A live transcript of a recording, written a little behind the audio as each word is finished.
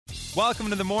Welcome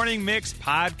to the Morning Mix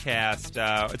podcast.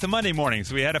 It's a Monday morning,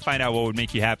 so we had to find out what would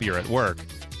make you happier at work.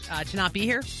 To not be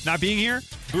here? Not being here,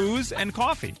 booze, and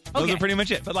coffee. Those Okay. are pretty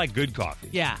much it, but like good coffee.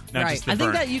 Yeah, Not right. just the I think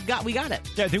burn. that we got it.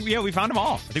 Yeah, we found them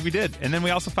all. I think we did. And then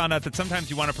we also found out that sometimes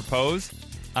you want to propose,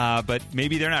 but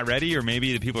maybe they're not ready, or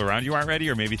maybe the people around you aren't ready,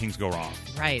 or maybe things go wrong.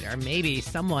 Right, or maybe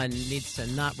someone needs to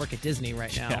not work at Disney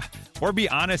right now. Yeah. Or be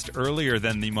honest earlier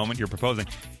than the moment you're proposing.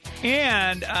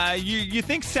 And you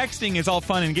think sexting is all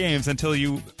fun and games until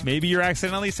maybe you're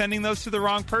accidentally sending those to the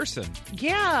wrong person.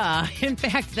 Yeah, in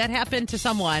fact, that happened to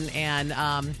someone, and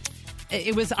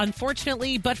it was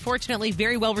unfortunately, but fortunately,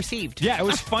 very well received. Yeah, it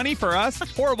was funny for us,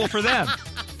 horrible for them.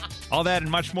 All that and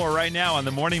much more right now on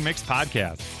the Morning Mix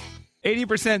podcast.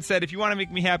 80% said, if you want to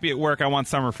make me happy at work, I want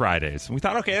summer Fridays. And we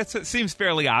thought, okay, that seems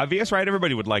fairly obvious, right?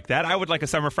 Everybody would like that. I would like a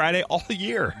summer Friday all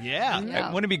year. Yeah.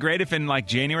 Wouldn't it be great if in like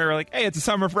January we're like, hey, it's a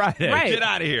summer Friday. Right. Get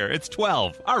out of here. It's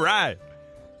 12. All right.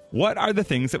 What are the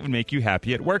things that would make you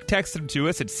happy at work? Text them to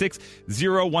us at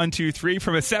 60123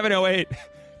 from a 708.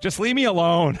 Just leave me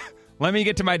alone. Let me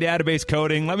get to my database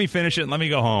coding. Let me finish it and let me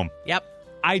go home. Yep.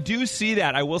 I do see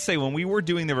that. I will say, when we were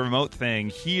doing the remote thing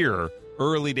here,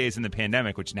 early days in the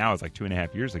pandemic, which now is like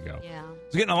 2.5 years ago, Yeah.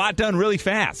 was getting a lot done really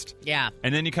fast. Yeah.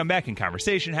 And then you come back and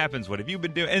conversation happens. What have you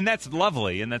been doing? And that's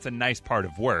lovely, and that's a nice part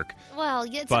of work. Well,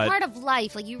 it's But- a part of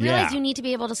life. Like, you realize Yeah. you need to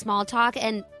be able to small talk,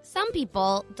 and some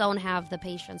people don't have the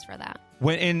patience for that.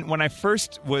 When I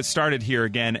first was started here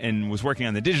again and was working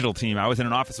on the digital team, I was in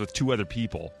an office with two other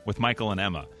people, with Michael and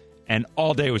Emma. And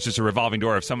all day was just a revolving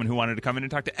door of someone who wanted to come in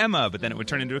and talk to Emma, but then it would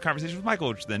turn into a conversation with Michael,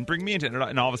 which then bring me into it.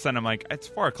 And all of a sudden, I'm like, it's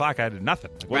 4 o'clock. I did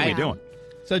nothing. Like, what are we Right. doing?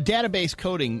 So database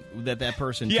coding that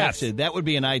person Yes. texted, that would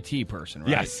be an IT person,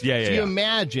 right? Yes. Yeah, So you yeah.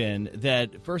 imagine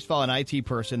that, first of all, an IT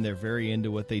person, they're very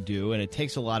into what they do, and it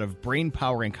takes a lot of brain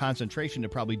power and concentration to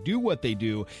probably do what they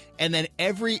do. And then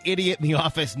every idiot in the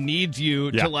office needs you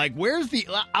Yeah. to, like, where's the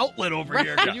outlet over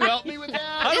here? Can you help me with that?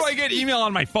 How do I get email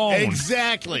on my phone?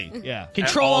 Exactly. Yeah.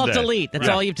 Control All Alt day. Delete. That's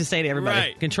Right. all you have to say to everybody.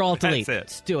 Right. Control Alt Delete. That's it.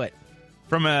 Let's do it.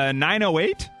 From a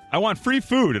 908, I want free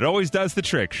food. It always does the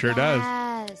trick. Sure does. Yes.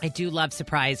 I do love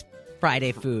surprise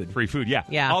Friday food. Free food, yeah.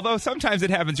 Yeah. Although sometimes it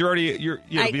happens, you'll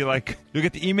be like, you'll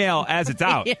get the email as it's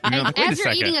out. Yeah. And you're like, wait As a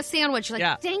you're second. eating a sandwich, like,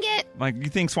 Yeah. dang it. Like, you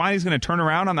think Swaney's going to turn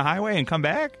around on the highway and come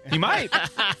back? He might.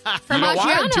 From you don't want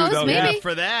him to, Maggiano's, though. maybe. Yeah,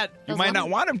 For that. you Those might not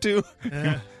want him to.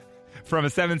 From a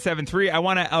 773, I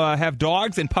want to have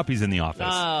dogs and puppies in the office.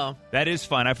 Oh. That is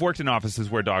fun. I've worked in offices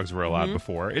where dogs were allowed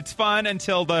before. It's fun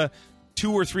until the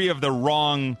 2 or 3 of the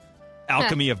wrong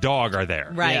alchemy of dog are there.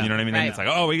 Right. You know what I mean? Then Right. it's like,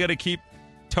 oh, we got to keep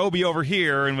Toby over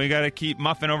here, and we got to keep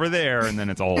Muffin over there, and then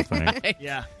it's a whole thing.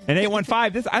 Yeah. And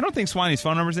 815, I don't think Swaney's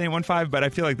phone number is 815, but I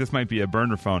feel like this might be a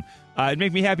burner phone. It'd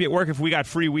make me happy at work if we got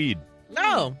free weed.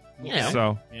 No. You know.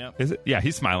 So, Yep. is it? Yeah,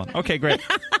 he's smiling. Okay, great.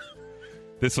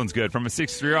 This one's good. From a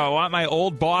 630, I want my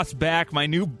old boss back. My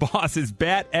new boss is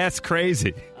bat-ass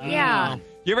crazy. Yeah.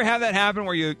 You ever have that happen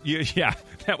where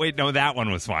that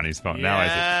one was Swanee's phone. Now I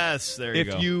see. Yes. There you If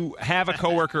go. you have a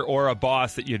coworker or a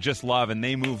boss that you just love and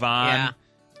they move on, Yeah.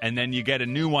 and then you get a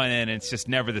new one and it's just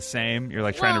never the same, you're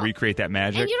like trying to Well, recreate that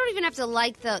magic. And you don't even have to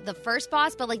like the first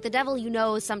boss, but like the devil you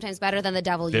know is sometimes better than the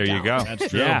devil you There don't. you go. That's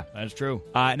true. Yeah. That's true.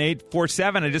 And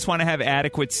 847, I just want to have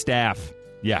adequate staff.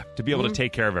 Yeah, to be able to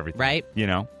take care of everything. Right. You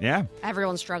know? Yeah.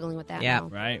 Everyone's struggling with that Yeah. now.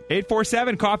 Right.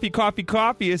 847,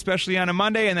 coffee, especially on a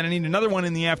Monday, and then I need another one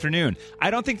in the afternoon. I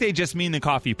don't think they just mean the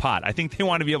coffee pot. I think they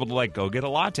want to be able to, like, go get a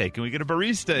latte. Can we get a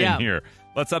barista Yeah. in here?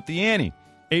 Let's up the ante.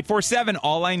 847,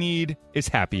 all I need is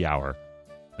happy hour.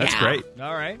 That's Yeah. great.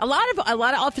 All right. A lot of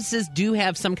offices do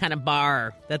have some kind of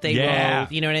bar that they Yeah.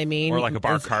 will, you know what I mean? Or like a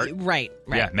bar It's- cart. Right.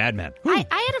 Yeah, madman. I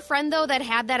had a friend, though, that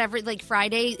had that every, like,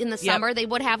 Friday in the Yep. summer. They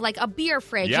would have, like, a beer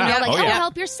fridge, Yeah. you know, like, Oh, yeah.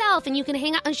 help yourself, and you can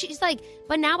hang out. And she's like,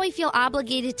 but now I feel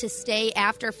obligated to stay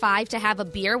after 5 to have a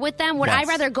beer with them. Would Yes. I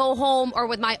rather go home or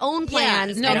with my own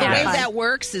plans? No, and the have way fun? that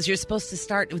works is you're supposed to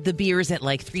start with the beers at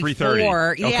like 3:30.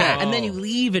 4. Yeah, Okay. and then you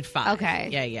leave at 5. Okay.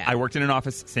 Yeah. I worked in an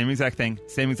office, same exact thing,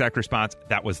 same exact response.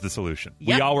 That was the solution.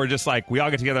 Yep. We all were just like, we all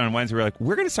get together on Wednesday. We're like,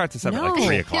 we're going to start this up at like No.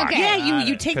 3 o'clock. Okay. Yeah,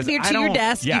 you take 'Cause beer I to your don't-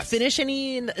 desk, yes. you finish any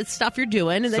stuff you're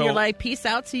doing, and then So- you're like, peace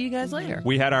out, see you guys later.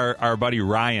 We had our buddy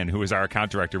Ryan, who was our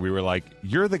account director. We were like,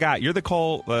 you're the guy, you're the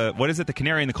coal, what is it, the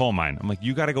canary in the coal mine. I'm like,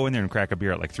 you got to go in there and crack a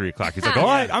beer at like 3 o'clock. He's like, all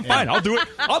right, I'm fine. I'll do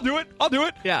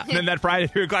it. Yeah. And then that Friday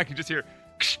at 3 o'clock, you just hear,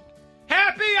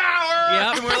 happy hour.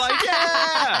 Yep. And we're like,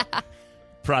 yeah.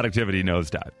 Productivity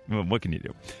nosedive. Well, what can you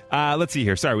do? Let's see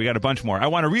here. Sorry, we got a bunch more. I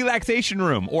want a relaxation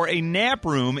room or a nap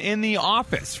room in the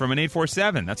office from an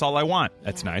 847. That's all I want.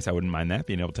 That's nice. I wouldn't mind that,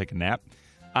 being able to take a nap.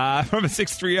 From a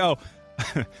 630,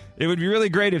 It would be really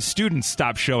great if students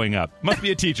stopped showing up. Must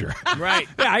be a teacher. Right.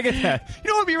 Yeah, I get that. You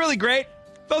know what would be really great?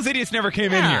 Those idiots never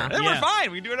came in here. Then we're Yeah.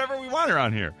 fine. We can do whatever we want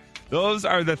around here. Those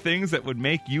are the things that would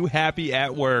make you happy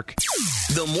at work.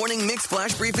 The Morning Mix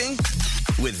Flash Briefing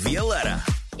with Violetta.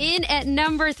 In at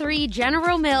number 3,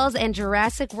 General Mills and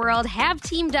Jurassic World have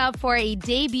teamed up for a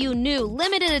debut new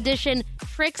limited edition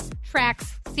Trix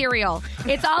Trax cereal.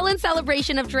 It's all in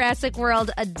celebration of Jurassic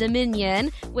World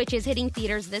Dominion, which is hitting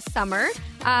theaters this summer.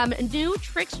 New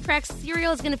Trix Trax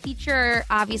cereal is going to feature,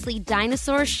 obviously,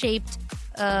 dinosaur-shaped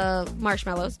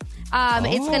marshmallows.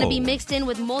 It's going to be mixed in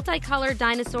with multicolored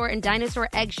dinosaur and dinosaur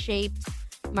egg-shaped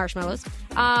marshmallows.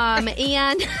 And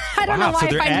I don't know why so I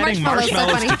they're find adding marshmallows so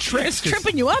marshmallows funny. to Trix.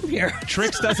 Tripping you up here.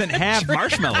 Trix doesn't have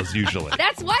marshmallows usually.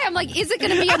 That's why I'm like, is it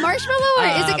going to be a marshmallow or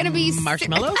is it going to be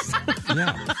marshmallows?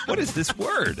 Yeah. What is this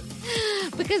word?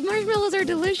 Because marshmallows are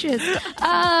delicious.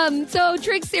 So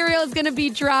Trix cereal is going to be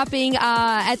dropping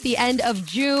at the end of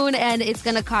June, and it's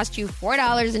going to cost you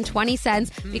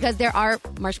 $4.20 because there are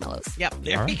marshmallows. Yep.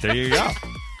 All right, there you go.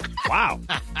 Wow.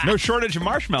 No shortage of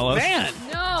marshmallows. Man.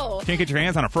 No. Can't get your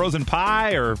hands on a frozen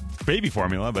pie or baby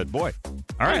formula, but boy.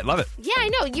 All right, love it. Yeah, I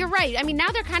know. You're right. I mean, now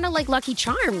they're kind of like Lucky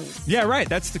Charms. Yeah, right.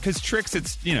 That's because Trix,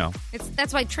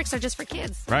 That's why Trix are just for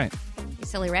kids. right. You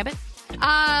silly rabbit.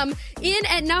 In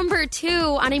at number 2,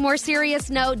 on a more serious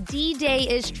note, D-Day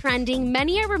is trending.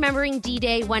 Many are remembering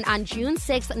D-Day when on June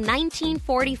 6,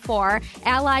 1944,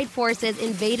 Allied forces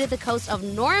invaded the coast of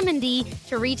Normandy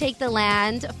to retake the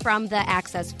land from the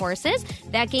Axis forces.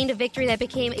 That gained a victory that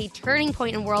became a turning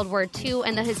point in World War II,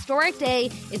 and the historic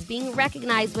day is being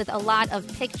recognized with a lot of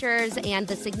pictures and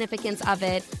the significance of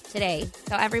it today.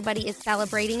 So everybody is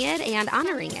celebrating it and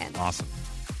honoring it. Awesome.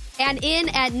 And in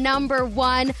at number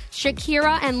 1,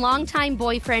 Shakira and longtime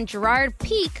boyfriend Gerard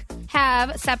Pique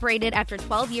have separated after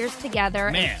 12 years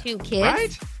together Man, and 2 kids.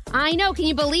 right? I know. Can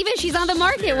you believe it? She's on the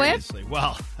market, Whip. Seriously.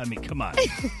 Well, I mean, come on.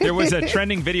 There was a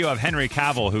trending video of Henry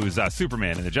Cavill, who's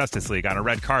Superman in the Justice League, on a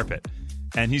red carpet.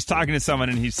 And he's talking to someone,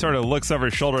 and he sort of looks over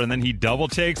his shoulder, and then he double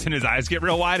takes, and his eyes get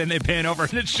real wide, and they pan over,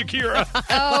 and it's Shakira.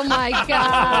 Oh, my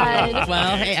God.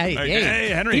 Well, hey,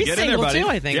 Henry, he's get in there, single buddy. too,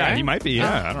 I think, Yeah, right? he might be.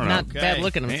 Yeah, I don't know. Not bad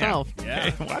looking himself. Yeah.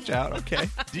 Okay, watch out. Okay,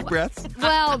 deep breaths.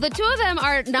 Well, the two of them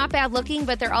are not bad looking,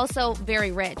 but they're also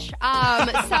very rich.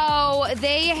 So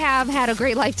they have had a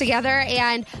great life together,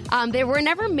 and they were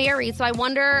never married. So I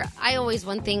wonder,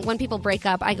 when people break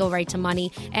up, I go right to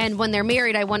money. And when they're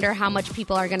married, I wonder how much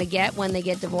people are going to get when they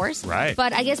get divorced. Right.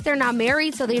 But I guess they're not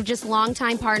married, so they're just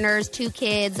longtime partners, 2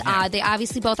 kids. They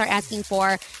obviously both are asking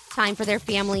for time for their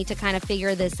family to kind of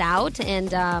figure this out.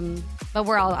 And but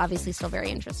we're all obviously still very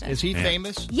interested. Is he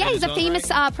famous? Yeah, in he's his a own famous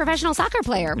right? professional soccer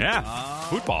player. Yeah,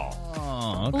 football.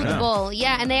 Oh, okay. Football,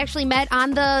 yeah, and they actually met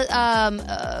on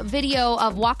the video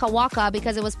of Waka Waka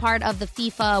because it was part of the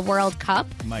FIFA World Cup,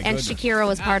 My and goodness. Shakira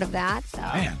was part of that. So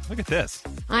Man, look at this.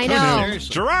 I know,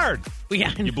 Seriously. Gerard,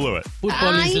 Yeah. you blew it.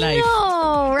 Football I is life.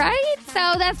 know, right?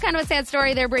 So that's kind of a sad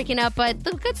story. They're breaking up, but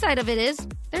the good side of it is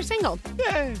they're single.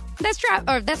 Yay. That's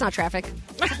not traffic.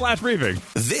 Flash briefing.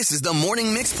 This is the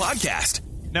Morning Mix Podcast.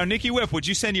 Now, Nikki Whip, would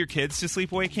you send your kids to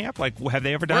sleepaway camp? Like, have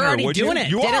they ever done We're it? already or would doing you? it.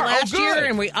 You Did are? it last Oh, good. year,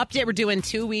 and we upped it. We're doing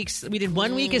 2 weeks. We did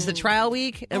 1 week as the trial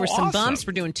week. There were some awesome. bumps.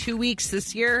 We're doing 2 weeks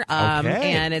this year.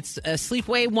 Okay. And it's a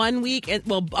sleepaway 1 week.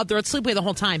 Well, they're at sleepaway the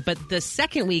whole time, but the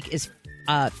second week is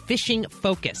fishing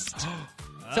focused.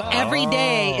 So every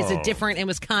day is a different, in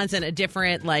Wisconsin, a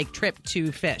different trip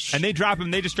to fish. And they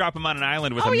just drop them on an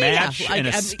island with Oh, a yeah, match yeah. and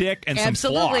a Like, stick and some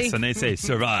absolutely. floss. And they say,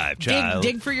 survive, child.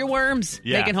 dig for your worms.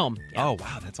 Yeah. Make it home. Yeah. Oh,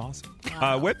 wow, that's awesome.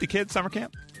 Whip, the kids, summer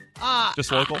camp?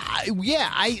 Just local?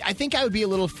 I think I would be a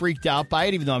little freaked out by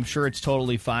it, even though I'm sure it's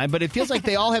totally fine. But it feels like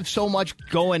they all have so much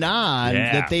going on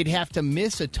Yeah. that they'd have to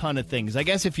miss a ton of things. I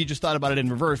guess if you just thought about it in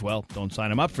reverse, well, don't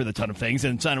sign them up for the ton of things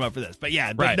and sign them up for this. But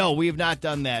yeah, Right. no, we have not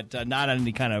done that, not on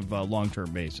any kind of long-term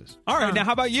basis. All right, now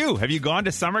how about you? Have you gone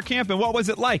to summer camp, and what was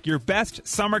it like? Your best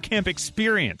summer camp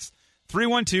experience?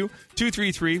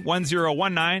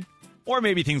 312-233-1019. Or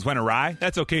maybe things went awry.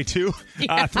 That's okay, too.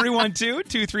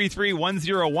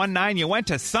 312-233-1019. You went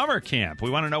to summer camp.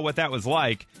 We want to know what that was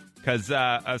like, because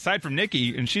aside from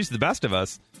Nikki, and she's the best of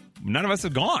us, none of us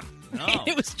have gone.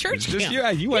 It was church It's just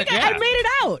camp. you went. I made it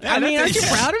out. Yeah, I mean, that's aren't you it.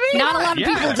 proud of me? Not a lot of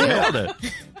people do. Nailed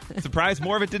it. Surprised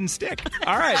more of it didn't stick.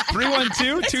 All right,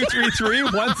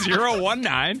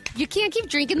 312-233-1019. You can't keep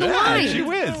drinking the Yeah, wine. she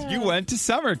whiz. You went to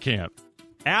summer camp.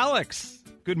 Alex,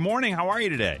 good morning. How are you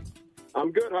today? I'm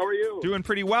good. How are you? Doing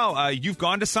pretty well. You've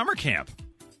gone to summer camp.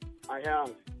 I have.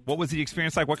 What was the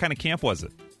experience like? What kind of camp was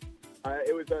it?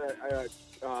 It was a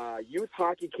youth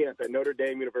hockey camp at Notre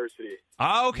Dame University.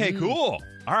 Oh, okay, cool.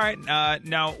 All right.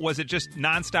 Now, was it just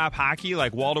nonstop hockey,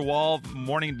 like wall-to-wall,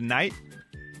 morning to night?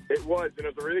 It was, and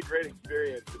it was a really great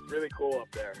experience. It's really cool up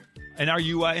there. And are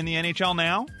you in the NHL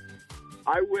now?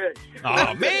 I wish.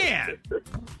 Oh, man.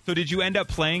 So did you end up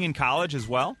playing in college as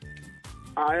well?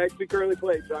 I actually currently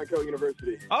play at John Carroll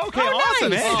University. Okay, Oh, awesome.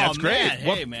 nice. Hey, that's Oh, great. man.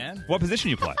 What, Hey, man. what position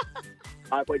you play?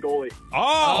 I play goalie.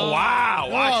 Oh, wow.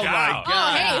 Watch my out.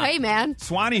 God. Oh, hey, man.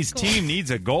 Swanee's team needs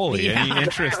a goalie. Yeah. Any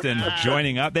interest in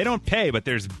joining up? They don't pay, but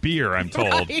there's beer, I'm told.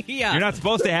 Right, yeah. You're not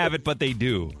supposed to have it, but they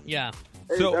do. Yeah.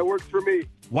 Hey, So- that works for me.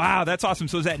 Wow, that's awesome.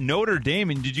 So is that Notre Dame,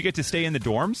 and did you get to stay in the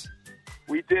dorms?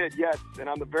 We did, yes. And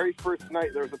on the very first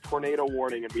night, there was a tornado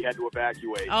warning, and we had to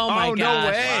evacuate. Oh, my Oh, no gosh.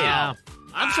 way. Yeah.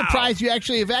 I'm surprised you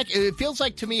actually evacuate. It feels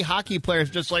like to me, hockey players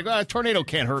just like, a tornado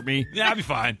can't hurt me. Yeah, I'll be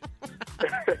fine.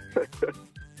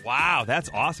 Wow, that's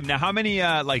awesome. Now, how many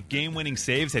game-winning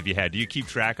saves have you had? Do you keep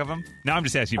track of them? No, I'm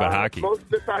just asking you about hockey. Most of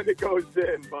the time it goes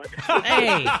in, but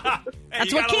Hey.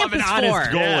 That's what camp is honest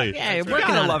for. goalie. Yeah, you're you working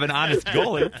gotta on it. love an honest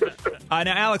goalie. Now,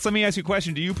 Alex, let me ask you a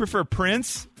question. Do you prefer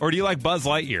Prince or do you like Buzz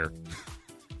Lightyear?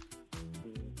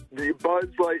 the Buzz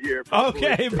Lightyear. Probably.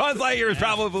 Okay, Buzz Lightyear is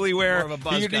probably where More of a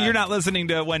Buzz guy. you're not listening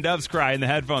to When Doves Cry in the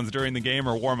headphones during the game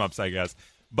or warm-ups, I guess.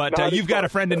 But Not you've as got a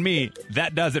much. friend in me.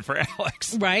 That does it for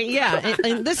Alex. Right, yeah.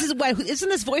 And this is what, isn't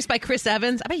this voiced by Chris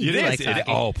Evans? I bet you It like is. hockey.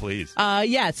 Oh, please.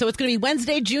 Yeah, so it's going to be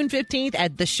Wednesday, June 15th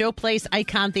at the Showplace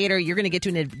Icon Theater. You're going to get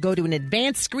to go to an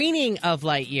advanced screening of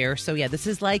Lightyear. So, yeah, this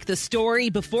is like the story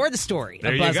before the story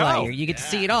There of you Buzz go. Lightyear. You get to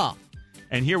see it all.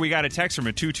 And here we got a text from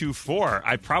a 224.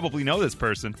 I probably know this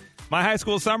person. My high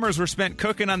school summers were spent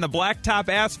cooking on the blacktop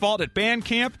asphalt at band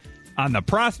camp on the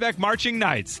Prospect Marching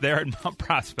Nights there at Mount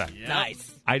Prospect. Nice.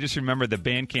 I just remember the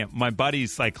band camp. My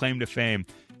buddy's claim to fame.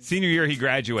 Senior year, he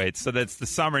graduates, so that's the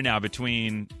summer now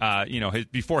between,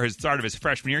 before his start of his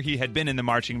freshman year, he had been in the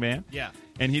marching band. Yeah.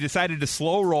 And he decided to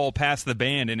slow roll past the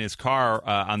band in his car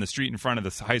on the street in front of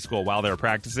the high school while they were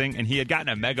practicing, and he had gotten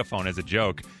a megaphone as a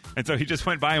joke. And so he just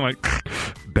went by and went,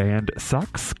 "Band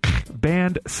sucks.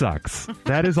 Band sucks.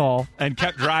 That is all." And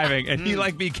kept driving, and he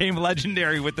became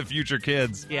legendary with the future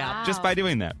kids. Yeah. Just by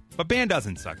doing that. But band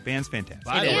doesn't suck. Band's fantastic.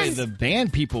 By the way, the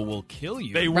band people will kill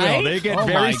you. They will. Right? They get Oh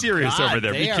very my serious God, over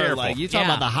there. They Be are careful. you talk Yeah.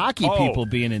 about the hockey Oh. people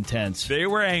being intense. They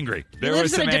were angry. There He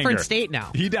was lives in some a different anger. state now.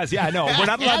 He does. Yeah, I know. We're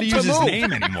not He allowed to had use to his move.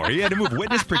 name anymore. He had to move.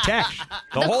 Witness protection.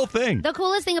 The whole thing. The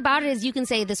coolest thing about it is you can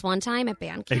say this one time at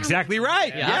band camp. Exactly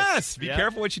right. Yeah. Yes. Be Yeah.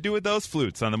 careful what you do with those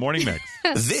flutes on the morning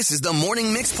mix. This is the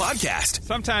Morning Mix Podcast.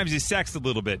 Sometimes you sext a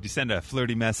little bit. You send a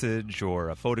flirty message or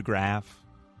a photograph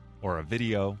or a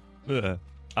video to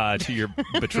your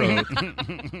betrothed.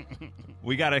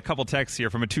 We got a couple texts here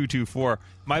from a 224.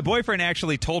 My boyfriend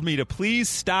actually told me to please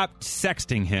stop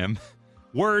sexting him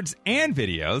words and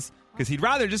videos because he'd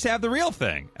rather just have the real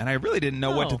thing. And I really didn't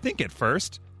know what to Oh. think at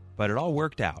first, but it all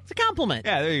worked out. It's a compliment.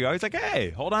 Yeah, there you go. He's like, hey,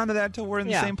 hold on to that until we're in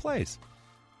the Yeah. same place.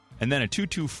 And then a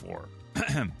 224.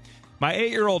 My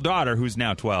 8-year-old daughter, who's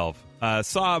now 12,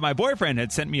 saw my boyfriend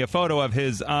had sent me a photo of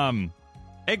his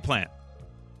eggplant.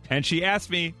 And she asked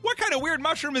me, what kind of weird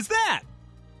mushroom is that?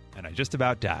 And I just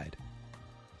about died.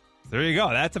 There you go.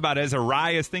 That's about as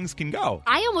awry as things can go.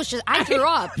 I threw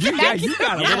up. You got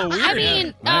a little weird. I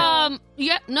mean, Right.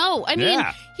 I mean,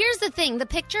 Yeah. here's the thing: the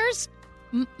pictures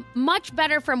much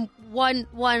better from one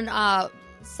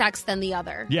sex than the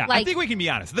other. Yeah, I like, think we can be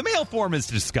honest. The male form is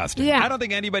disgusting. Yeah. I don't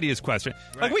think anybody is questioning.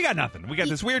 Like, we got nothing. We got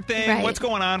this weird thing. Right. What's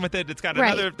going on with it? It's got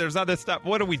Right. there's other stuff.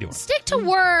 What are we doing? stick to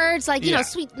words, like Yeah.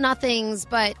 sweet nothings,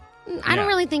 but. I Yeah. don't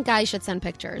really think guys should send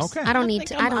pictures. Okay. I don't I need think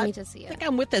to. I'm- I don't I need to see I it. think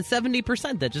I'm with that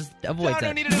 70% that just avoids I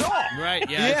don't it. need it at all. Right,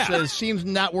 yeah. Yeah. It seems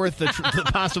not worth the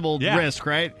possible Yeah. risk,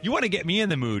 right? You want to get me in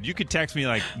the mood? You could text me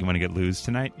like, "You want to get loose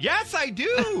tonight?" Yes, I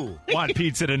do. Want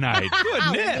pizza tonight?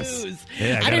 Goodness. Loose.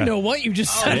 Yeah, I didn't know what you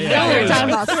just said. yeah. No, we're talking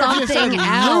about something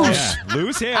else. Yeah.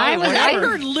 Loose. Yeah, I was- I whatever.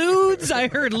 heard lewds. I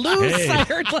heard loose. Hey. I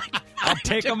heard I'll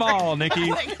take them all,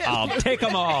 Nikki. I'll take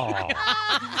them all.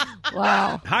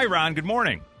 Wow. Hi, Ron. Good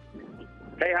morning.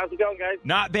 Hey, how's it going, guys?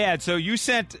 Not bad. So you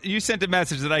sent a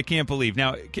message that I can't believe.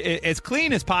 Now, as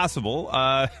clean as possible,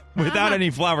 without any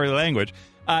flowery language.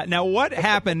 Now, what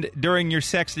happened during your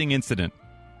sexting incident?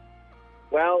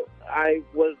 Well, I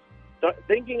was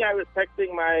thinking I was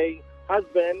texting my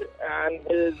husband on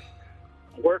his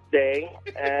work day,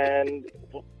 and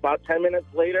about 10 minutes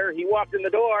later, he walked in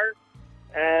the door,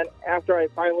 and after I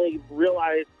finally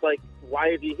realized, why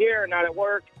is he here, not at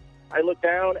work, I looked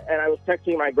down, and I was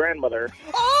texting my grandmother.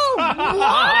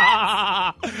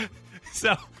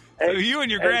 So And- you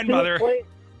and your and grandmother.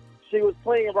 She was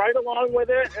playing right along with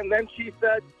it, and then she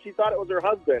said she thought it was her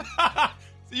husband.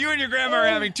 So you and your grandma are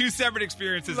having two separate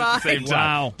experiences at the same time.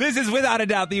 Wow. This is without a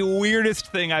doubt the weirdest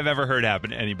thing I've ever heard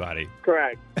happen to anybody.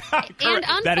 Correct. And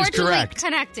That is unfortunately, correct.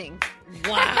 connecting.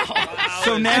 Wow.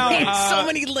 So now, so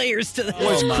many layers to this.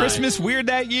 was Christmas weird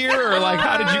that year, or like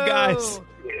how did you guys?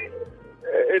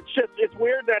 It's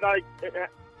weird that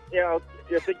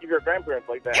you think of your grandparents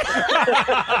like that.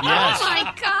 Oh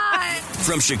my God.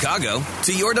 From Chicago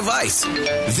to your device,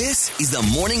 this is the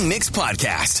Morning Mix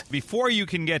Podcast. Before you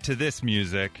can get to this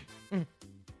music,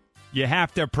 you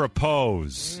have to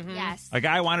propose. Yes. A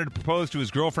guy wanted to propose to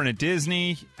his girlfriend at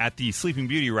Disney at the Sleeping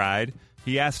Beauty ride.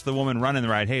 He asked the woman running the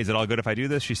ride, "Hey, is it all good if I do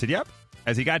this?" She said, "Yep."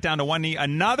 As he got down to one knee,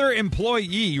 another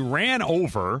employee ran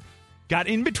over, got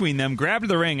in between them, grabbed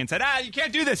the ring, and said, "You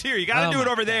can't do this here. You got to do it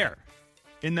over there."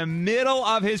 In the middle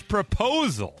of his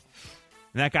proposal.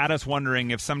 And that got us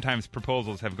wondering if sometimes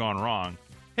proposals have gone wrong.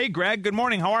 Hey, Greg, good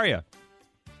morning. How are you?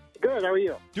 Good. How are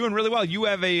you? Doing really well. You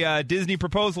have a Disney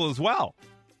proposal as well.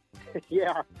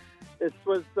 Yeah. This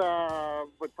was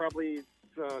probably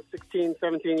 16,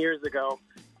 17 years ago.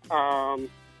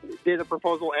 Did a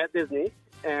proposal at Disney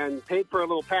and paid for a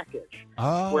little package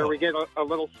where we get a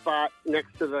little spot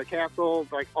next to the castle,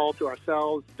 like all to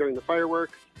ourselves during the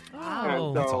fireworks.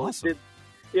 Oh, that's awesome.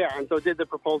 Did the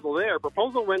proposal there.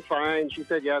 Proposal went fine. She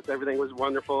said yes, everything was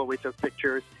wonderful. We took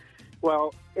pictures.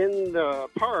 Well, in the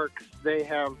parks, they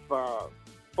have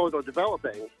photo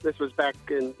developing. This was back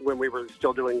when we were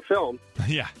still doing film.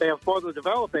 Yeah. They have photo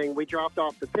developing. We dropped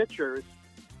off the pictures.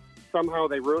 Somehow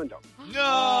they ruined them. No!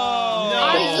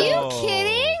 Are you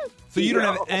kidding? So you don't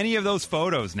have any of those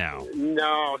photos now?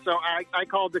 No. So I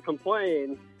called to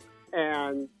complain,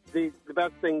 and the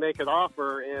best thing they could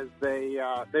offer is they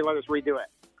let us redo it.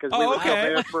 Because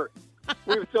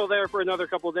we were still there for another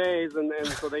couple of days, and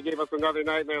so they gave us another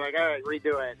night, and they're like, all right,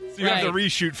 redo it. So you have the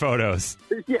reshoot photos.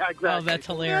 Yeah, exactly. Oh, that's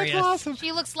hilarious. That's awesome.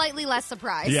 She looks slightly less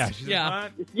surprised. Yeah. She's Yeah.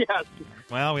 like, "What?" Yes.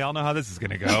 Well, we all know how this is going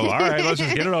to go. All right, let's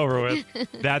just get it over with.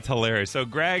 That's hilarious. So,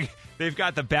 Greg, they've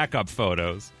got the backup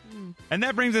photos. And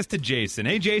that brings us to Jason.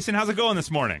 Hey, Jason, how's it going this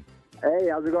morning? Hey,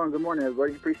 how's it going? Good morning,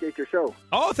 everybody. Appreciate your show.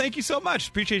 Oh, thank you so much.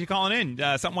 Appreciate you calling in.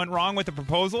 Something went wrong with the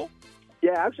proposal?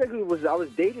 Yeah, actually, I was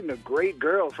dating a great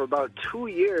girl for about 2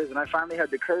 years, and I finally had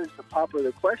the courage to pop her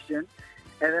the question,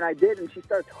 and then I did, and she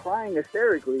starts crying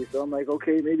hysterically. So I'm like,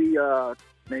 okay, maybe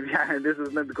this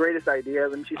is the greatest idea.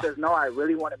 And she says, no, I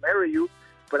really want to marry you,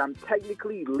 but I'm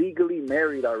technically legally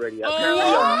married already.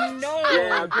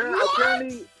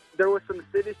 Apparently there was some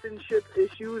citizenship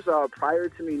issues prior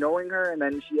to me knowing her, and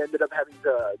then she ended up having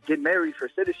to get married for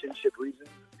citizenship reasons.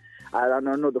 I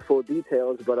don't know the full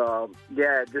details, but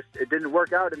it didn't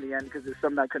work out in the end because it's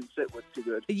something I couldn't sit with too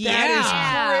good.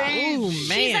 Yeah. Ooh, man.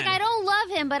 She's like, I don't love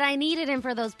him, but I needed him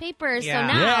for those papers, Yeah.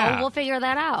 so now Yeah. we'll figure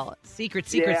that out.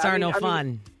 Secrets Yeah, are no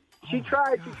fun. She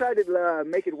tried to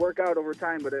make it work out over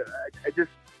time, but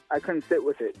I couldn't sit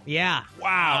with it. Yeah.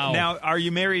 Wow. Now, are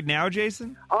you married now,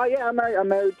 Jason? Oh yeah, I'm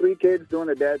married, 3 kids, doing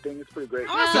the dad thing. It's pretty great.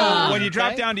 So when you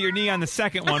dropped down to your knee on the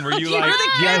second one, were you Do you like, hear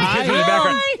the yeah, the kids in the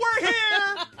background, Hi. we're here.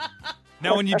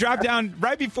 Now, when you dropped down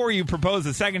right before you proposed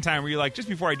the second time, were you like, just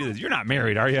before I do this, you're not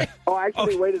married, are you? Oh, I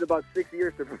actually waited about 6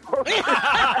 years to propose.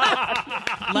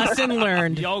 Lesson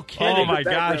learned. Yo, kidding. Oh my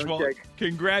Background gosh! Well, check.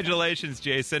 congratulations,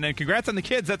 Jason, and congrats on the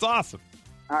kids. That's awesome.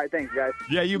 All right, thanks, guys.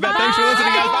 Yeah, you bet. Thanks for listening,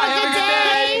 guys. Bye. Have a Have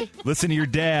a good good day. Listen to your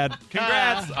dad.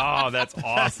 Congrats. Oh, that's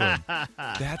awesome.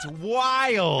 That's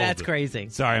wild. That's crazy.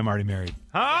 Sorry, I'm already married.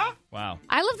 Huh? Wow.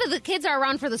 I love that the kids are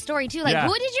around for the story, too. Like, Yeah.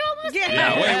 who did you almost Yeah.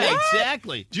 marry? Yeah, wait, what?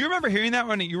 Exactly. Do you remember hearing that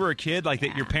when you were a kid, like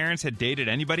that your parents had dated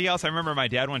anybody else? I remember my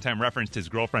dad one time referenced his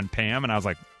girlfriend Pam, and I was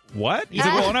like, what? He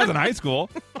said, well, when I was in high school.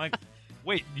 I'm like,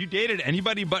 wait, you dated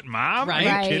anybody but mom? Right.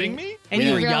 Are you kidding me? And You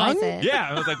you were realize young? it. Yeah.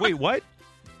 I was like, wait, what?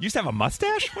 You used to have a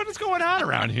mustache? What is going on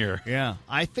around here? Yeah.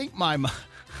 I think my mom...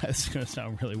 This is going to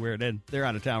sound really weird, and they're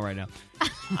out of town right now.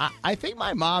 I think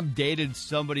my mom dated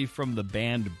somebody from the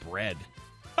band Bread.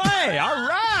 Hey, all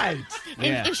right. And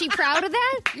Yeah. is she proud of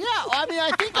that? Yeah, I mean,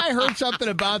 I think I heard something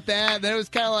about that. Then it was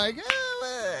kind of like,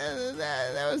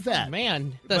 that was that.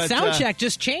 Man, the But, sound check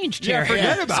just changed here. yeah,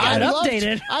 forget about It's got it.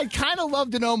 updated. I'd kind of love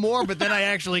to know more, but then I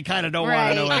actually kind of don't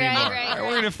want to know anymore.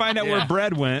 We're going to find out where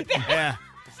bread went. Yeah.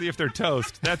 See if they're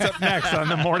toast. That's up next on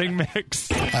the Morning Mix.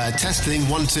 Testing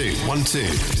 1 2 1 2.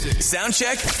 Sound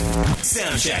check.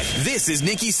 Sound check. This is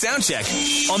Nikki's Sound Check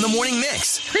on the Morning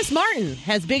Mix. Chris Martin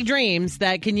has big dreams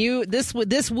that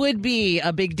this would be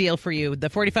a big deal for you.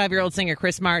 The 45-year-old singer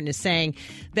Chris Martin is saying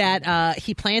that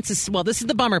he plans to, well, this is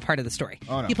the bummer part of the story.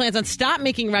 Oh, no. He plans on stop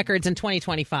making records in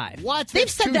 2025. What? They've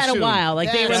That's said too that a soon. while.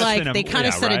 Like they were That's like, been a- they kind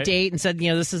of yeah, set a right. date and said,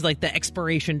 this is like the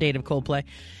expiration date of Coldplay.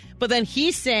 But then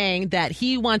he's saying that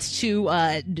he wants to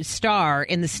star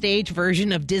in the stage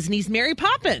version of Disney's Mary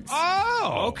Poppins.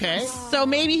 Oh, Okay. So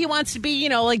maybe he wants to be,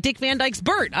 like Dick Van Dyke's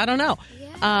Bert. I don't know.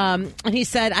 And he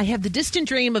said, I have the distant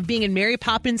dream of being in Mary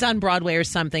Poppins on Broadway or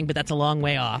something, but that's a long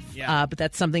way off. Yeah. But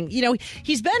that's something,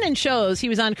 he's been in shows. He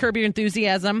was on Curb Your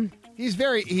Enthusiasm. He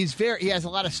has a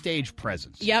lot of stage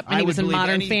presence. Yep, and I he would was in believe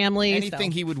Modern Family, Anything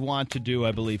so. he would want to do,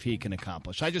 I believe he can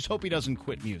accomplish. I just hope he doesn't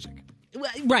quit music.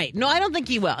 Right. No, I don't think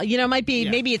he will. It might be,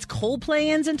 maybe it's Coldplay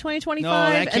ends in 2025, No,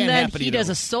 that can't and then happen he either. does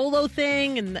a solo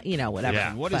thing, and, whatever.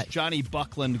 Yeah. What is Johnny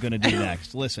Buckland going to do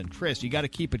next? Listen, Chris, you got to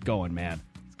keep it going, man.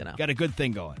 gonna Got a good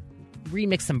thing going.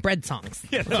 remix some bread songs.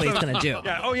 That's what he's going to do.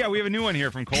 Yeah. Oh, yeah, we have a new one here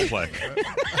from Coldplay.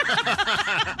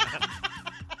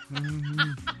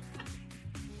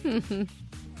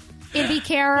 It'd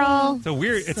Carol. So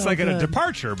weird. It's like a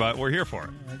departure, but we're here for it.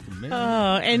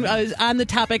 And on the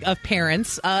topic of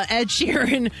parents, Ed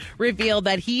Sheeran revealed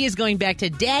that he is going back to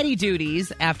daddy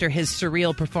duties after his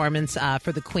surreal performance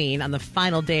for the Queen on the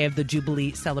final day of the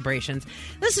Jubilee celebrations.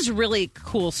 This is a really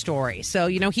cool story. So,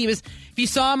 he was, if you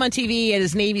saw him on TV, he had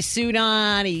his Navy suit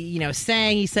on, he,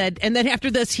 sang, he said, and then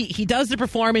after this, he does the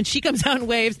performance, she comes out and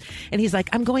waves, and he's like,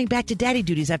 I'm going back to daddy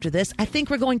duties after this. I think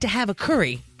we're going to have a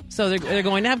curry. So they're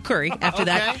going to have curry after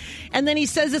that. And then he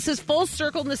says this is full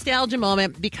circle nostalgia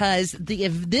moment because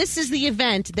this is the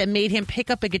event that made him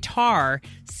pick up a guitar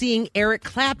seeing Eric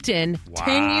Clapton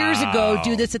 10 years ago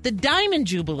do this at the Diamond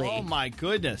Jubilee. Oh, my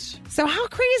goodness. So how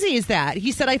crazy is that?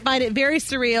 He said, I find it very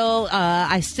surreal.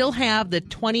 I still have the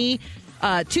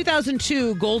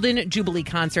 2002 Golden Jubilee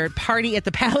concert Party at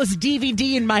the Palace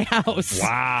DVD in my house.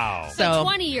 Wow. So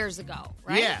 20 years ago,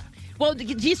 right? Yeah. Well,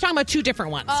 he's talking about two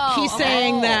different ones. Oh, he's okay.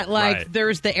 saying that, Right.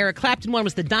 there's the Eric Clapton one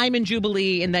was the Diamond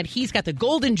Jubilee, and that he's got the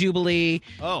Golden Jubilee.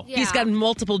 Oh. Yeah. He's got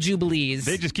multiple Jubilees.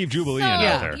 They just keep Jubilee So in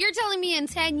out there. you're telling me in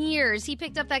 10 years he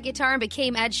picked up that guitar and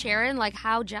became Ed Sheeran? Like,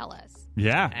 how jealous?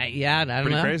 Yeah. Yeah, I don't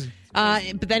Pretty know. crazy.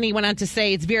 But then he went on to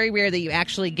say it's very rare that you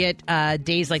actually get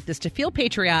days like this to feel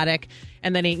patriotic.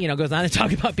 And then he, goes on to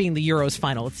talk about being the Euros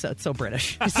final. It's so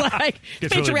British. It's like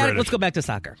Gets patriotic. really British. Let's go back to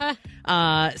soccer.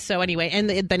 So anyway, and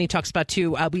then he talks about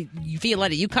too.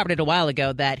 Violetta, you covered it a while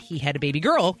ago that he had a baby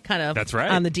girl, kind of. That's right.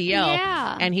 On the DL.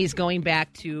 Yeah. And he's going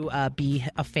back to be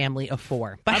a family of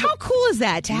 4. But how cool is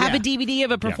that to have a DVD of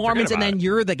a performance forget and then about it.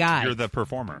 you're the guy? You're the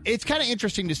performer. It's kind of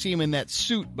interesting to see him in that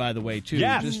suit, by the way, too.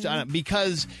 Yeah. Just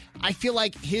because I feel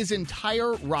like his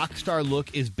entire rock star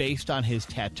look is based on his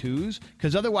tattoos,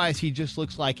 because otherwise he just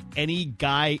looks like any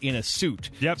guy in a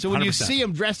suit. Yep, So when you 100%. see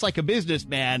him dressed like a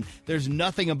businessman, there's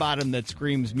nothing about him that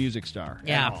screams music star.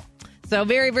 Yeah. So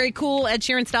very, very cool Ed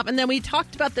Sheeran stuff. And then we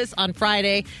talked about this on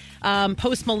Friday.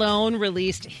 Post Malone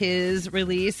released his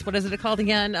release. What is it called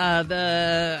again?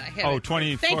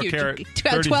 24 Thank you. karat,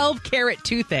 12 karat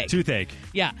toothache. Toothache.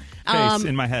 Yeah. Face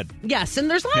in my head. Yes, and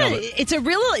there's a lot of Nailed it. it's a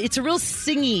real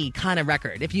singy kind of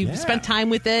record. If you spend time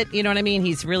with it, you know what I mean?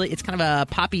 It's kind of a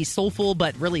poppy, soulful,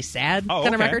 but really sad kind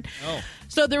of okay. record.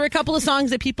 So there were a couple of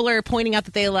songs that people are pointing out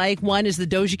that they like. One is the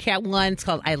Doja Cat one. It's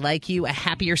called I Like You, a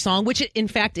happier song, which it in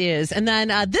fact is. And then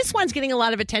this one's getting a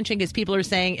lot of attention because people are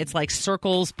saying it's like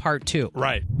Circles Part 2.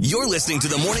 Right. You're listening to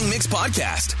the Morning Mix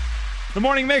podcast. The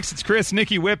Morning Mix. It's Chris,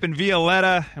 Nikki, Whip, and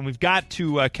Violetta. And we've got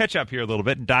to catch up here a little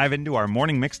bit and dive into our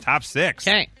Morning Mix top 6.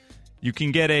 Okay. You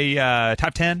can get a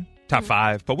top 10, top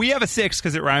 5, but we have a 6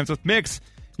 because it rhymes with mix.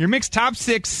 Your mix top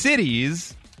 6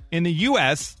 cities in the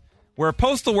U.S. where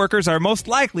postal workers are most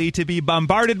likely to be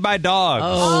bombarded by dogs.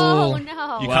 Oh,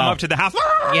 no. You come up to the house.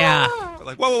 Yeah.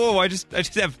 Like, whoa. I just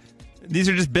have, these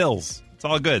are just bills. It's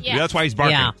all good. Yeah. That's why he's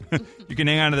barking. You can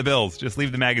hang on to the bills. Just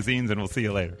leave the magazines and we'll see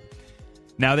you later.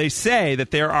 Now, they say that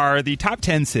there are the top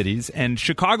 10 cities, and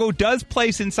Chicago does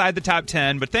place inside the top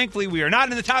 10, but thankfully we are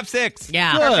not in the top 6.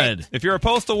 Yeah. Good. If you're a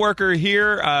postal worker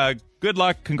here, good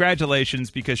luck, congratulations,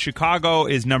 because Chicago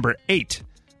is number 8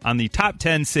 on the top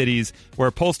 10 cities where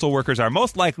postal workers are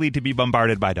most likely to be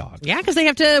bombarded by dogs. Yeah, because they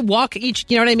have to walk each,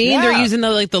 you know what I mean? Yeah. They're using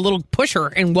the little pusher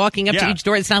and walking up to Yeah. each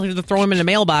door. It's not like they're throwing them in a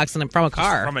mailbox and from a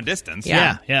car. From a distance.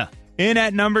 Yeah. Yeah. In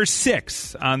at number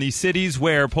 6 on the cities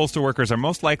where postal workers are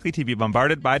most likely to be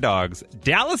bombarded by dogs,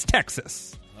 Dallas,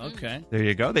 Texas. Okay. There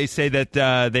you go. They say that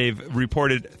they've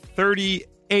reported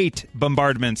 38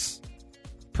 bombardments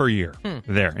per year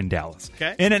there in Dallas.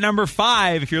 Okay. And at number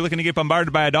 5, if you're looking to get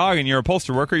bombarded by a dog and you're a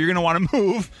postal worker, you're going to want to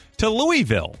move to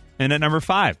Louisville. And at number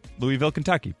 5, Louisville,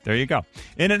 Kentucky. There you go.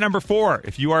 And at number 4,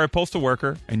 if you are a postal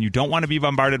worker and you don't want to be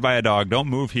bombarded by a dog, don't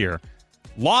move here.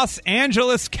 Los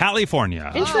Angeles,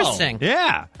 California. Interesting.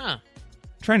 Yeah. Huh.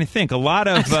 Trying to think. A lot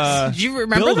of Did you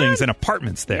remember buildings that? and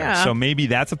apartments there. Yeah. So maybe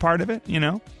that's a part of it,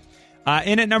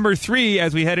 In at number 3,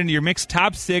 as we head into your mixed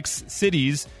top 6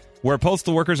 cities, where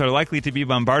postal workers are likely to be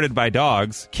bombarded by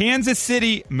dogs. Kansas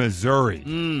City, Missouri.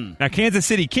 Now, Kansas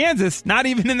City, Kansas, not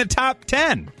even in the top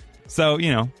 10. So,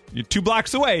 you're 2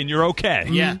 blocks away and you're okay.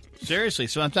 Yeah, seriously.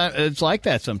 Sometimes it's like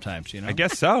that sometimes, I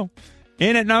guess so.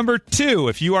 In at number 2,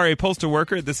 if you are a postal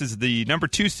worker, this is the number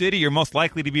 2 city you're most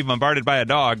likely to be bombarded by a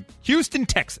dog. Houston,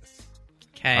 Texas.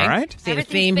 Okay. All right. See the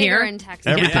Everything's theme bigger here? in Texas.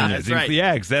 Everything Yeah, is. that's right.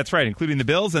 Yeah, that's right, including the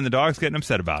Bills and the dogs getting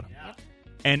upset about them.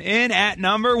 And in at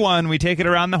number 1, we take it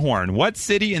around the horn. What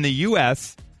city in the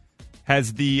U.S.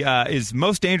 has is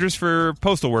most dangerous for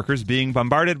postal workers being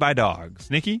bombarded by dogs?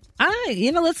 Nikki?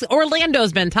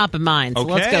 Orlando's been top of mind, so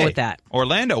let's go with that.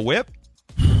 Orlando, Whip?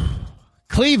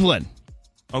 Cleveland.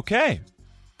 Okay.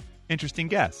 Interesting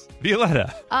guess.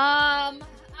 Violetta? I'm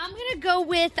gonna go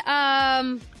with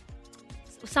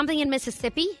something in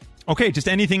Mississippi. Okay, just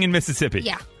anything in Mississippi.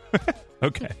 Yeah.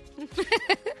 Okay.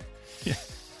 Yeah.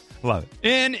 Love it.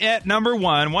 In at number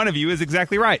 1, one of you is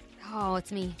exactly right. Oh,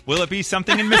 it's me. Will it be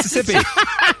something in Mississippi?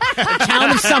 A town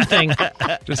of something.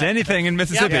 Just anything in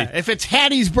Mississippi. Yeah. If it's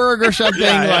Hattiesburg or something,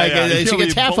 she She'll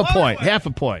gets be half a blown point. away. Half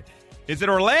a point. Is it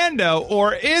Orlando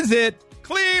or is it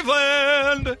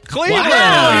Cleveland? Cleveland.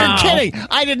 Wow, you're kidding.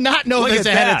 I did not know Look this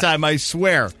at ahead that. of time, I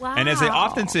swear. Wow. And as they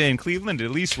often say in Cleveland,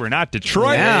 at least we're not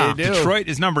Detroit. Yeah, they do. Detroit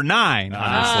is number 9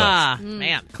 on this list.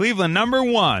 Man. Cleveland, number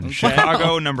 1.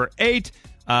 Chicago, number 8.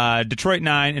 Detroit,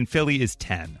 9. And Philly is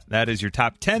 10. That is your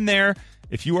top 10 there.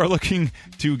 If you are looking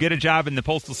to get a job in the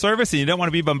Postal Service and you don't want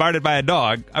to be bombarded by a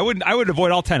dog, I would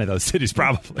avoid all 10 of those cities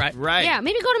probably. Right. Yeah,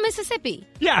 maybe go to Mississippi.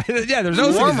 Yeah, there's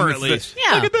no Warmer, cities at least.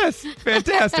 Yeah. Look at this.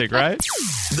 Fantastic, right?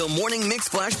 The Morning Mix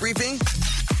Flash Briefing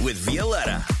with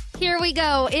Violetta. Here we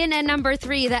go. In at number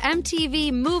 3, the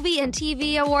MTV Movie and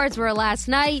TV Awards were last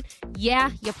night.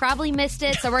 Yeah, you probably missed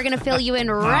it, so we're going to fill you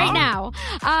in right now.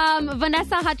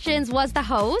 Vanessa Hudgens was the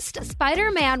host.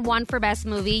 Spider-Man won for Best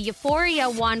Movie. Euphoria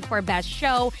won for Best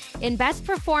Show. In Best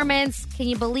Performance, can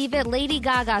you believe it? Lady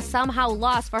Gaga somehow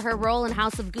lost for her role in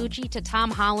House of Gucci to Tom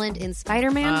Holland in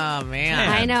Spider-Man. Oh, man.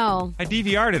 I know. I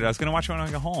DVR'd it. I was going to watch it when I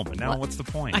got home, but now what's the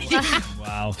point?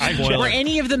 Wow. Were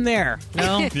any of them there?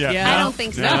 No? Yeah. I don't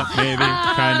think so. Yeah, maybe,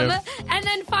 kind of. And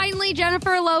then finally,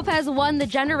 Jennifer Lopez won the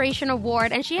Generation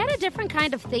Award, and she had a different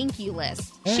kind of thank you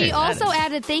list. She also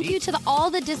added thank you to all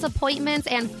the disappointments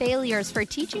and failures for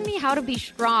teaching me how to be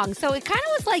strong. So it kind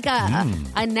of was like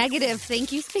a negative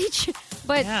thank you speech,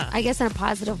 but I guess in a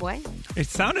positive way. It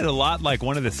sounded a lot like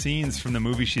one of the scenes from the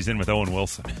movie she's in with Owen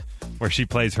Wilson, where she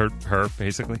plays her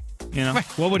basically.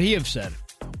 What would he have said?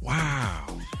 Wow.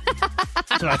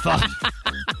 That's what I thought.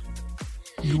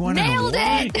 You won Nailed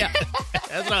it!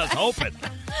 That's what I was hoping.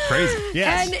 Crazy.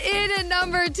 Yes. And in at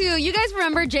number 2, you guys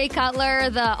remember Jay Cutler,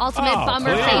 the ultimate Oh,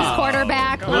 bummer please. face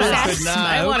quarterback? who sat-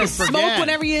 I want to smoke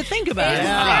whenever you think about it.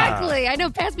 Exactly. I know.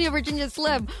 Pass me a Virginia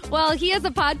Slim. Well, he has a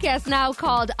podcast now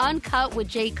called Uncut with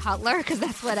Jay Cutler, because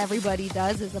that's what everybody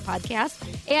does is a podcast.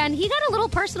 And he got a little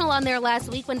personal on there last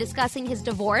week when discussing his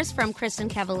divorce from Kristen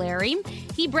Cavallari.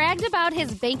 He bragged about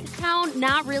his bank account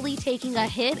not really taking a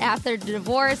hit after the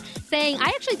divorce, saying,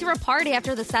 I actually threw a party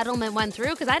after the settlement went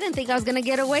through because I didn't think I was going to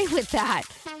get away with that.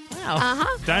 Wow.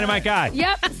 Uh-huh. Dynamite guy.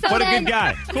 Yep. So What a then, good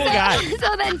guy. Cool guy.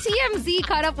 So then TMZ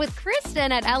caught up with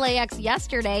Kristen at LAX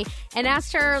yesterday and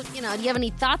asked her, do you have any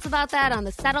thoughts about that on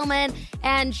the settlement?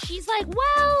 And she's like,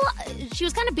 well, she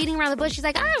was kind of beating around the bush. She's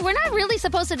like, we're not really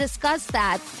supposed to discuss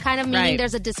that, kind of meaning Right.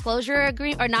 there's a disclosure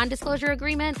agreement or non-disclosure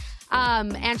agreement.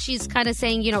 And she's kind of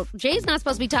saying, Jay's not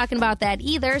supposed to be talking about that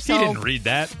either. So He didn't read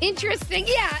that. Interesting.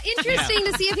 Yeah, interesting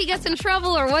to see if he gets in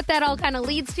trouble or what that all kind of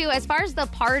leads to. As far as the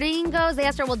partying goes, they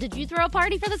asked her, well, did you throw a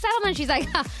party for the settlement? She's like,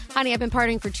 honey, I've been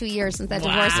partying for 2 years since that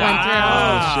divorce went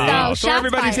through. So shots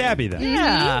everybody's fired. happy then.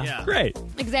 Yeah. Great.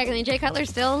 Exactly. And Jay Cutler's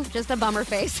still just a bummer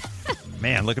face.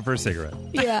 Man, looking for a cigarette.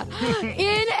 Yeah.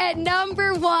 In at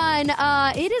number 1,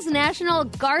 it is National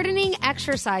Gardening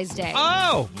Exercise Day.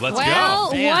 Oh, let's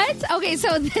Well, go. what? Okay,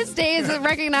 so this day is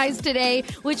recognized today,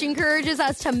 which encourages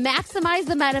us to maximize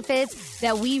the benefits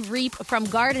that we reap from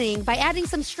gardening by adding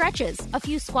some stretches, a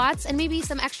few squats, and maybe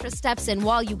some extra steps in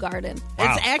while you garden.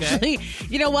 Wow. It's actually,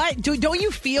 you know what? Don't you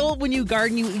feel when you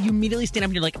garden, you immediately stand up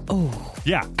and you're like, oh.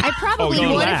 Yeah. I probably Oh, you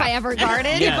would laugh. if I ever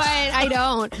gardened, Yes. but I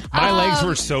don't. My legs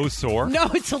were so sore. No,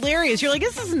 it's hilarious. You're like,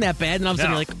 this isn't that bad. And all of a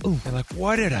sudden No. you're like, ooh. You're like,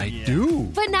 what did I do?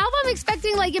 But now I'm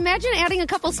expecting, imagine adding a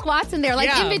couple squats in there.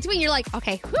 Yeah. In between, you're like,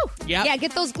 okay, whew. Yep. Yeah,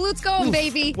 get those glutes going,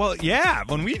 baby. Well, yeah.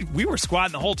 When we were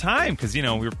squatting the whole time because, we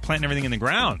were planting everything in the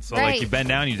ground. So, Right. you bend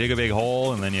down, you dig a big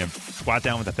hole, and then you squat squat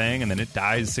down with a thing, and then it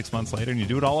dies 6 months later, and you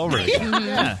do it all over again.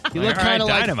 Yeah. You Like, look all right, kind of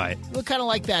like dynamite. You look kind of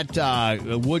like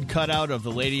that wood cutout of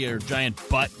the lady or giant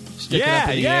butt sticking Yeah, up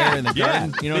in the yeah, air in the yeah.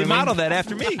 garden. You know They what I mean? modeled that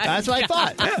after me. That's what I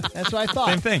thought. That's what I thought.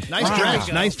 Same thing. Nice Wow.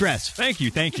 dress. Nice dress. Thank you.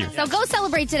 So go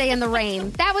celebrate today in the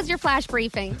rain. That was your flash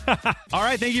briefing. All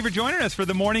right, thank you for joining us for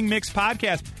the Morning Mix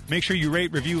podcast. Make sure you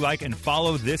rate, review, like, and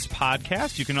follow this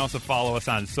podcast. You can also follow us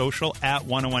on social at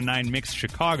 1019 Mix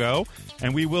Chicago.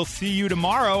 And we will see you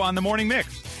tomorrow on the Morning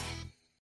Mix.